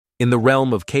In the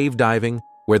realm of cave diving,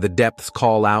 where the depths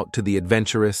call out to the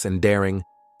adventurous and daring,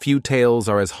 few tales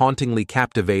are as hauntingly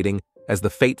captivating as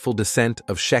the fateful descent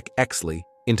of Sheck Exley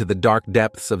into the dark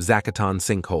depths of Zacaton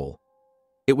Sinkhole.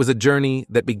 It was a journey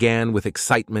that began with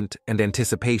excitement and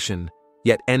anticipation,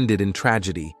 yet ended in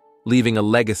tragedy, leaving a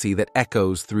legacy that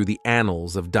echoes through the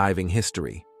annals of diving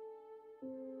history.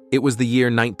 It was the year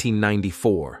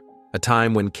 1994, a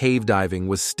time when cave diving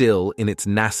was still in its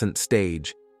nascent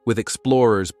stage, with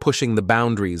explorers pushing the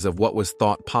boundaries of what was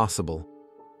thought possible.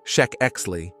 Sheck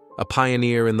Exley, a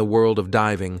pioneer in the world of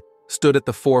diving, stood at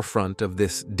the forefront of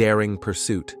this daring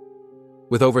pursuit.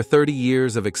 With over 30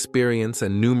 years of experience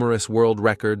and numerous world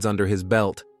records under his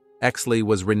belt, Exley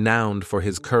was renowned for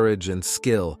his courage and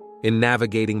skill in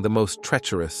navigating the most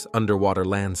treacherous underwater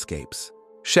landscapes.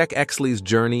 Sheck Exley's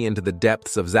journey into the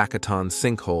depths of Zacaton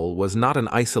Sinkhole was not an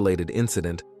isolated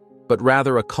incident, but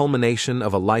rather a culmination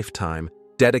of a lifetime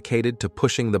dedicated to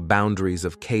pushing the boundaries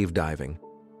of cave diving.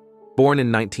 Born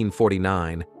in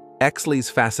 1949,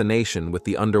 Exley's fascination with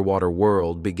the underwater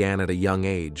world began at a young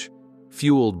age,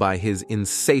 fueled by his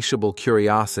insatiable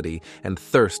curiosity and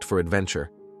thirst for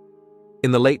adventure. In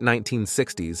the late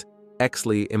 1960s,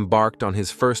 Exley embarked on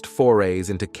his first forays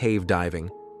into cave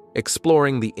diving,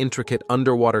 exploring the intricate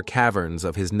underwater caverns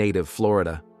of his native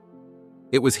Florida.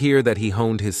 It was here that he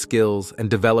honed his skills and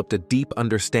developed a deep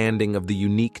understanding of the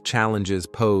unique challenges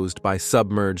posed by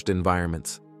submerged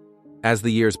environments. As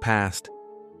the years passed,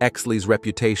 Exley's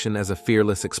reputation as a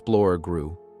fearless explorer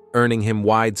grew, earning him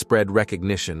widespread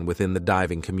recognition within the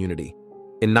diving community.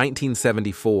 In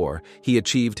 1974, he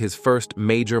achieved his first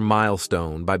major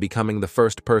milestone by becoming the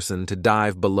first person to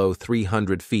dive below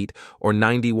 300 feet or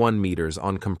 91 meters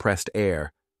on compressed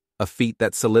air, a feat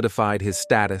that solidified his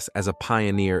status as a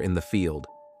pioneer in the field.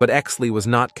 But Exley was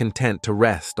not content to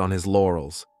rest on his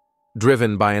laurels.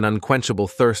 Driven by an unquenchable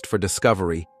thirst for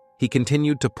discovery, he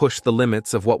continued to push the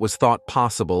limits of what was thought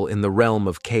possible in the realm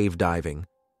of cave diving.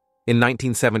 In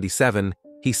 1977,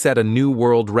 he set a new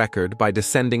world record by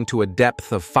descending to a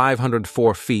depth of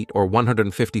 504 feet or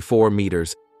 154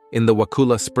 meters in the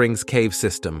Wakula Springs cave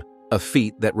system, a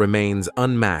feat that remains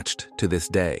unmatched to this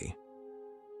day.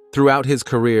 Throughout his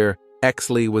career,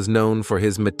 Exley was known for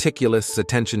his meticulous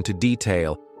attention to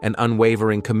detail and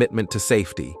unwavering commitment to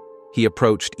safety. He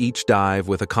approached each dive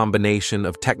with a combination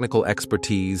of technical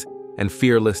expertise and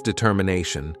fearless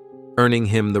determination, earning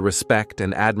him the respect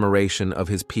and admiration of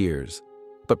his peers.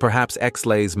 But perhaps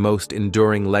Exley's most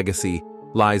enduring legacy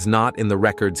lies not in the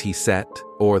records he set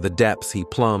or the depths he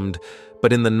plumbed,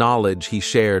 but in the knowledge he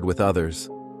shared with others.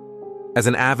 As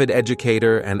an avid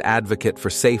educator and advocate for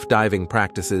safe diving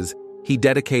practices, he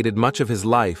dedicated much of his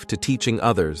life to teaching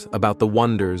others about the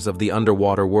wonders of the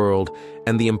underwater world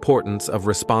and the importance of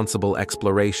responsible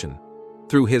exploration.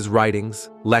 Through his writings,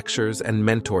 lectures, and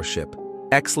mentorship,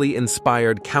 Exley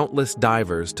inspired countless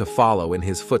divers to follow in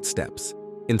his footsteps,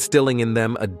 instilling in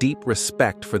them a deep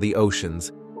respect for the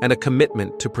oceans and a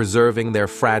commitment to preserving their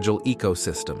fragile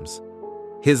ecosystems.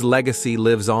 His legacy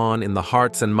lives on in the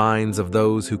hearts and minds of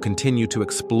those who continue to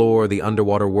explore the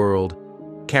underwater world,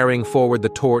 carrying forward the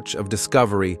torch of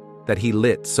discovery that he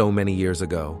lit so many years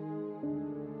ago.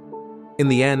 In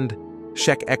the end,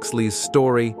 Sheck Exley's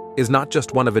story is not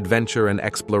just one of adventure and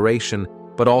exploration,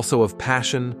 but also of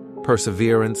passion,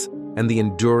 perseverance, and the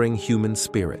enduring human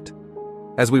spirit.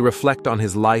 As we reflect on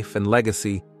his life and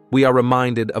legacy, we are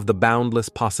reminded of the boundless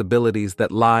possibilities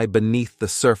that lie beneath the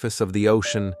surface of the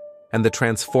ocean and the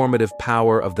transformative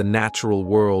power of the natural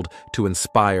world to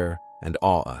inspire and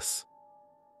awe us.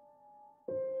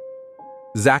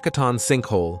 Zacaton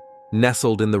Sinkhole,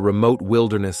 nestled in the remote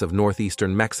wilderness of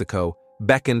northeastern Mexico,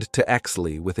 beckoned to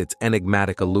Exley with its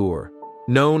enigmatic allure.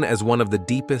 Known as one of the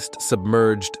deepest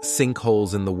submerged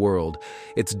sinkholes in the world,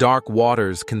 its dark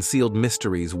waters concealed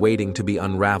mysteries waiting to be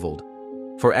unraveled.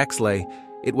 For Exley,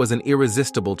 it was an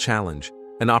irresistible challenge,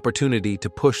 an opportunity to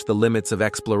push the limits of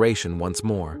exploration once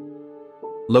more.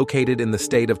 Located in the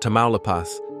state of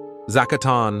Tamaulipas,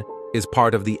 Zacaton is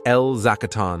part of the El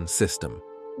Zacaton system,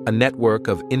 a network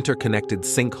of interconnected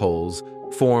sinkholes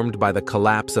formed by the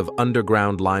collapse of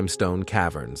underground limestone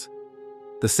caverns.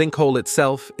 The sinkhole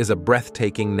itself is a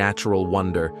breathtaking natural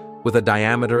wonder with a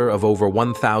diameter of over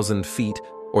 1,000 feet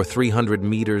or 300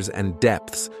 meters and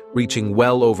depths reaching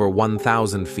well over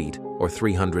 1,000 feet or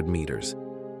 300 meters.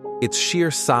 Its sheer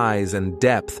size and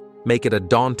depth make it a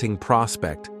daunting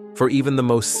prospect for even the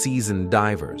most seasoned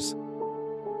divers.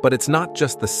 But it's not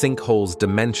just the sinkhole's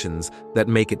dimensions that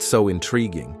make it so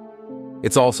intriguing.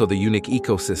 It's also the unique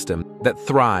ecosystem that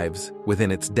thrives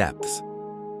within its depths.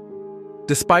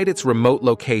 Despite its remote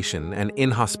location and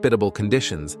inhospitable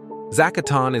conditions,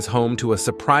 Zacaton is home to a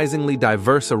surprisingly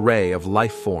diverse array of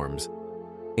life forms,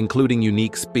 including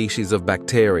unique species of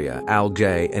bacteria,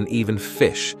 algae, and even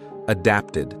fish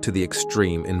adapted to the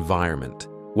extreme environment.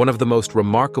 One of the most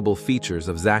remarkable features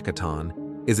of Zacaton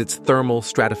is its thermal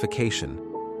stratification,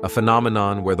 a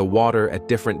phenomenon where the water at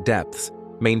different depths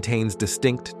maintains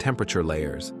distinct temperature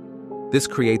layers. This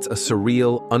creates a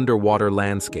surreal underwater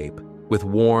landscape, with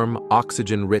warm,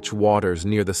 oxygen-rich waters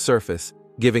near the surface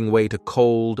giving way to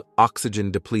cold,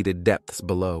 oxygen-depleted depths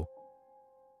below.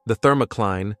 The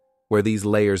thermocline, where these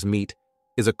layers meet,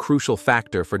 is a crucial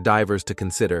factor for divers to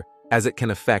consider, as it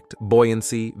can affect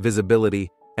buoyancy, visibility,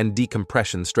 and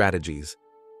decompression strategies.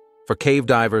 For cave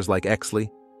divers like Exley,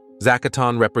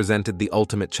 Zacaton represented the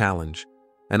ultimate challenge,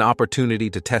 an opportunity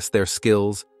to test their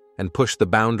skills and push the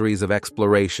boundaries of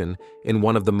exploration in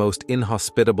one of the most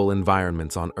inhospitable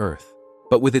environments on Earth.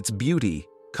 But with its beauty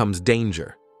comes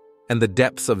danger, and the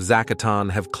depths of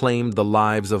Zacaton have claimed the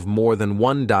lives of more than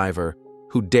one diver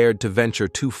who dared to venture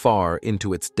too far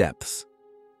into its depths.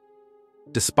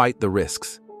 Despite the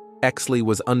risks, Exley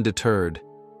was undeterred,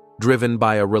 driven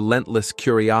by a relentless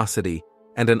curiosity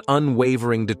and an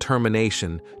unwavering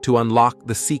determination to unlock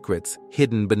the secrets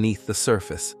hidden beneath the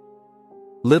surface.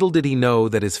 Little did he know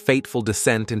that his fateful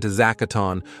descent into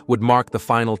Zacaton would mark the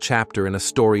final chapter in a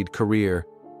storied career,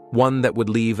 one that would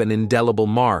leave an indelible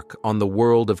mark on the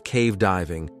world of cave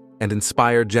diving and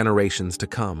inspire generations to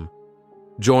come.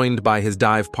 Joined by his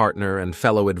dive partner and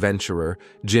fellow adventurer,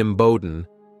 Jim Bowden,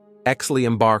 Exley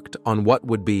embarked on what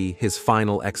would be his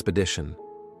final expedition.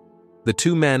 The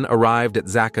two men arrived at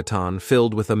Zacaton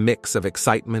filled with a mix of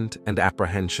excitement and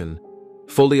apprehension,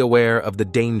 fully aware of the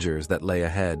dangers that lay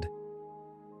ahead.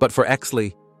 But for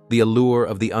Exley, the allure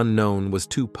of the unknown was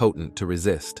too potent to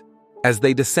resist. As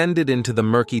they descended into the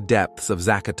murky depths of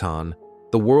Zacaton,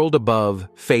 the world above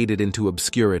faded into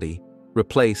obscurity,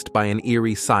 replaced by an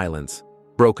eerie silence,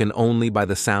 broken only by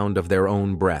the sound of their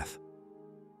own breath.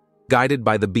 Guided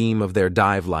by the beam of their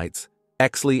dive lights,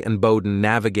 Exley and Bowden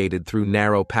navigated through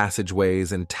narrow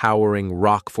passageways and towering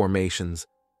rock formations,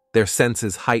 their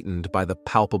senses heightened by the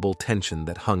palpable tension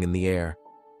that hung in the air.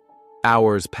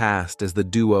 Hours passed as the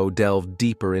duo delved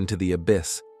deeper into the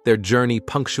abyss, their journey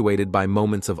punctuated by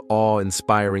moments of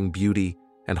awe-inspiring beauty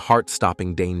and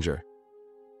heart-stopping danger.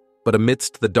 But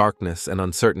amidst the darkness and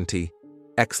uncertainty,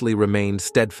 Exley remained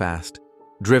steadfast,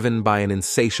 driven by an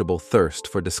insatiable thirst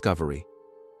for discovery.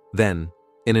 Then,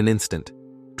 in an instant,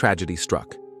 tragedy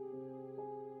struck.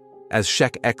 As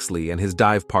Sheck Exley and his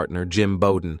dive partner Jim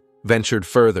Bowden ventured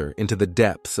further into the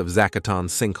depths of Zacaton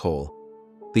Sinkhole,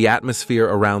 the atmosphere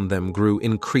around them grew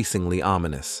increasingly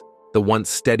ominous. The once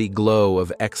steady glow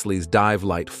of Exley's dive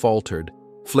light faltered,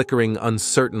 flickering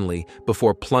uncertainly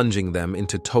before plunging them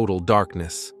into total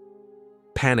darkness.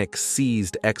 Panic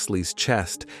seized Exley's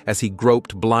chest as he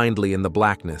groped blindly in the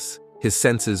blackness, his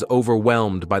senses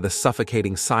overwhelmed by the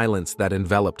suffocating silence that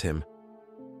enveloped him.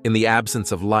 In the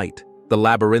absence of light, the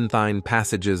labyrinthine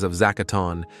passages of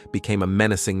Zacaton became a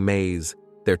menacing maze,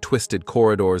 their twisted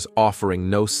corridors offering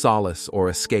no solace or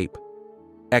escape.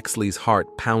 Exley's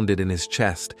heart pounded in his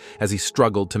chest as he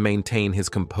struggled to maintain his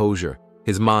composure,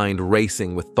 his mind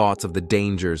racing with thoughts of the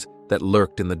dangers that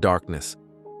lurked in the darkness.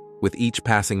 With each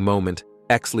passing moment,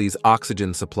 Exley's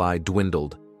oxygen supply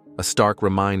dwindled, a stark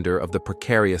reminder of the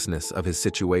precariousness of his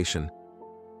situation.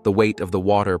 The weight of the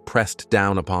water pressed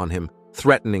down upon him,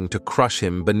 threatening to crush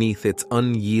him beneath its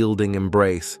unyielding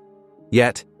embrace.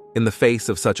 Yet, in the face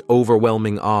of such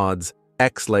overwhelming odds,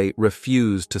 Exley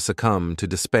refused to succumb to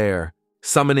despair.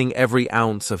 Summoning every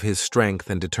ounce of his strength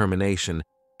and determination,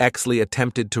 Exley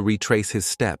attempted to retrace his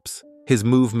steps, his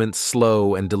movements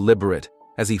slow and deliberate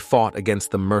as he fought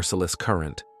against the merciless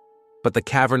current. But the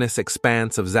cavernous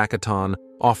expanse of Zacaton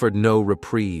offered no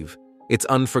reprieve, its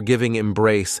unforgiving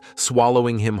embrace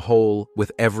swallowing him whole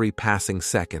with every passing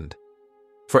second.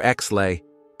 For Exley,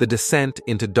 the descent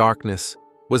into darkness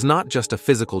was not just a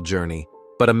physical journey,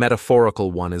 but a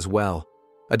metaphorical one as well,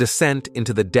 a descent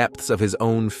into the depths of his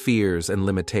own fears and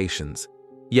limitations.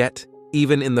 Yet,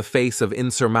 even in the face of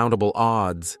insurmountable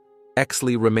odds,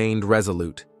 Exley remained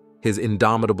resolute, his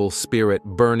indomitable spirit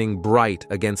burning bright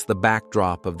against the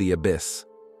backdrop of the abyss.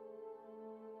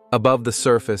 Above the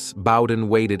surface, Bowden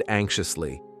waited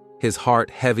anxiously, his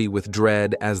heart heavy with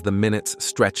dread as the minutes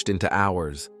stretched into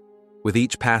hours. With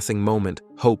each passing moment,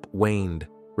 hope waned,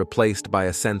 replaced by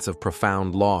a sense of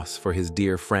profound loss for his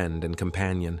dear friend and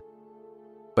companion.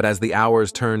 But as the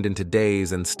hours turned into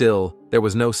days and still, there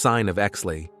was no sign of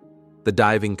Exley. The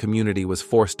diving community was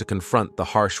forced to confront the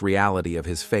harsh reality of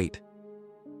his fate.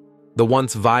 The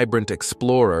once vibrant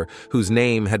explorer, whose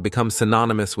name had become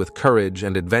synonymous with courage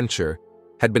and adventure,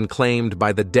 had been claimed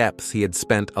by the depths he had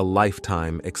spent a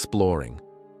lifetime exploring.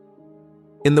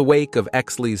 In the wake of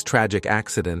Exley's tragic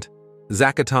accident,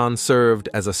 Zacaton served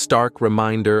as a stark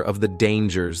reminder of the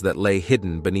dangers that lay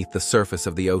hidden beneath the surface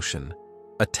of the ocean,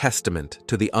 a testament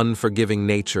to the unforgiving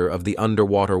nature of the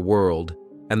underwater world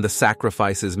and the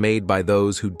sacrifices made by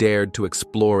those who dared to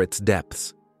explore its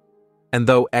depths. And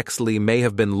though Exley may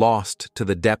have been lost to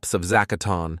the depths of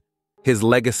Zacaton, his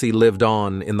legacy lived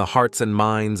on in the hearts and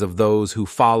minds of those who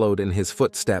followed in his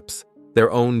footsteps, their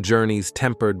own journeys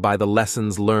tempered by the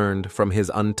lessons learned from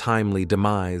his untimely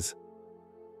demise.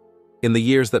 In the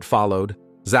years that followed,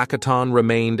 Zacaton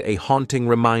remained a haunting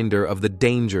reminder of the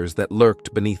dangers that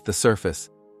lurked beneath the surface,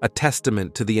 a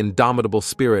testament to the indomitable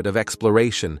spirit of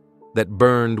exploration that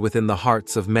burned within the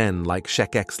hearts of men like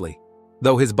Sheck Exley.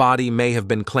 Though his body may have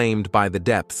been claimed by the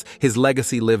depths, his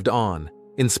legacy lived on,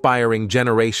 inspiring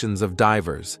generations of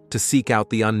divers to seek out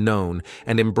the unknown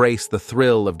and embrace the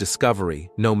thrill of discovery,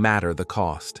 no matter the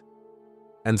cost.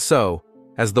 And so,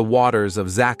 as the waters of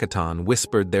Zacaton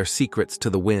whispered their secrets to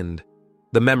the wind,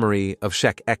 the memory of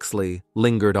Sheck Exley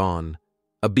lingered on,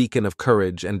 a beacon of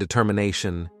courage and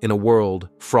determination in a world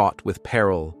fraught with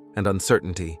peril and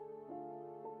uncertainty.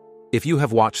 If you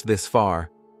have watched this far,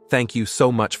 thank you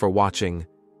so much for watching,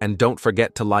 and don't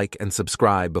forget to like and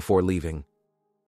subscribe before leaving.